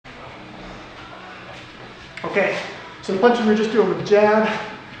Okay, so the punches we were just doing with jab,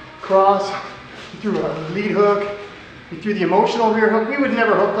 cross, we threw a lead hook, we threw the emotional rear hook. We would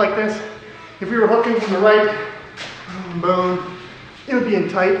never hook like this. If we were hooking from the right, boom, it would be in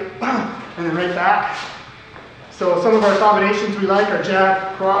tight, and then right back. So some of our combinations we like are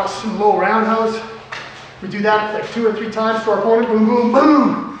jab, cross, and low roundhouse. We do that like 2 or 3 times to our opponent, boom, boom,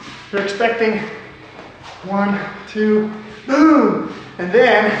 boom. They're expecting 1, 2, boom. And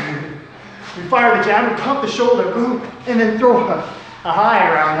then we fire the jab, we pump the shoulder, boom, and then throw a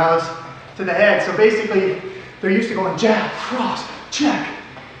high roundhouse to the head. So basically, they're used to going jab, cross, check,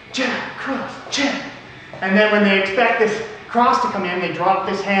 jab, cross, check. And then when they expect this cross to come in, they drop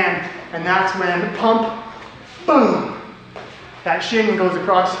this hand, and that's when pump, boom. That shin goes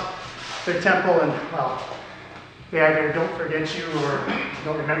across their temple, and well, they either don't forget you or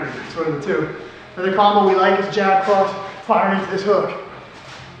don't remember you. It's one of the two. Another combo we like is jab, cross, fire into this hook.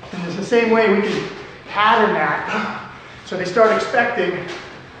 And it's the same way we can pattern that. So they start expecting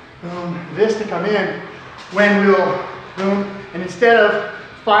this to come in when we'll boom, and instead of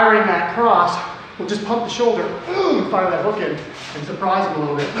firing that cross, we'll just pump the shoulder, and fire that hook in, and surprise them a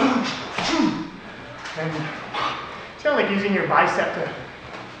little bit. And it's kind of like using your bicep to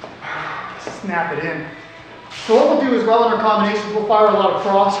snap it in. So what we'll do as well in our combinations, we'll fire a lot of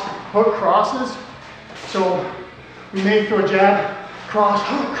hook crosses. So we may throw a jab, cross,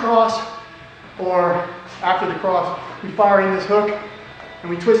 hook, cross, or after the cross, we fire in this hook, and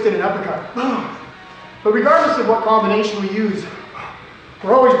we twist in an uppercut. But regardless of what combination we use,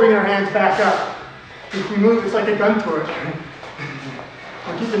 we're always bringing our hands back up. If we move, it's like a gun turret.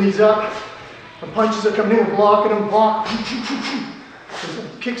 We're keeping these up. The punches are coming in, we're blocking them, block.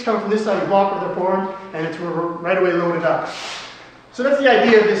 The kicks coming from this side, we block with our forearm, and we're right away loaded up. So that's the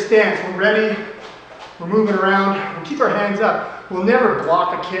idea of this stance. We're ready, we're moving around, we keep our hands up. We'll never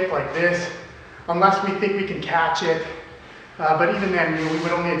block a kick like this unless we think we can catch it. But even then, we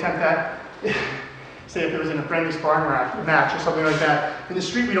would only attempt that, say if it was in a friendly sparring match or something like that. In the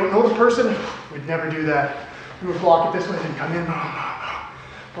street, we don't know the person, we'd never do that. We would block it this way and come in, boom, boom.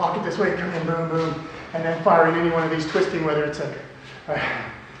 Block it this way, come in, boom, boom. And then firing any one of these twisting, whether it's a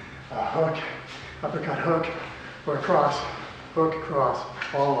hook, uppercut, hook, or a cross, hook, cross,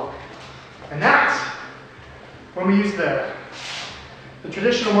 all up. And that's when we use the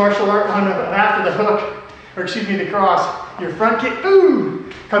traditional martial art one of after the hook, or excuse me, the cross. Your front kick,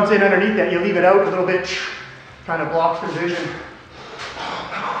 boom, comes in underneath that. You leave it out a little bit, kind of blocks the vision.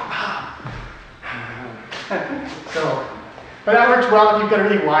 So, but that works well if you've got a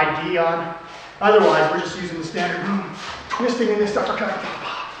really wide gi on. Otherwise, we're just using the standard boom, twisting in this uppercut.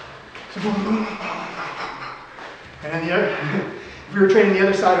 So boom, boom, boom, boom, boom. And then the other, if we were training the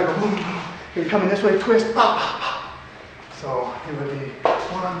other side, it would go boom, boom. It would come in this way, twist, pop, pop, pop. So it would be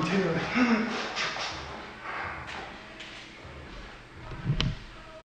 1, 2,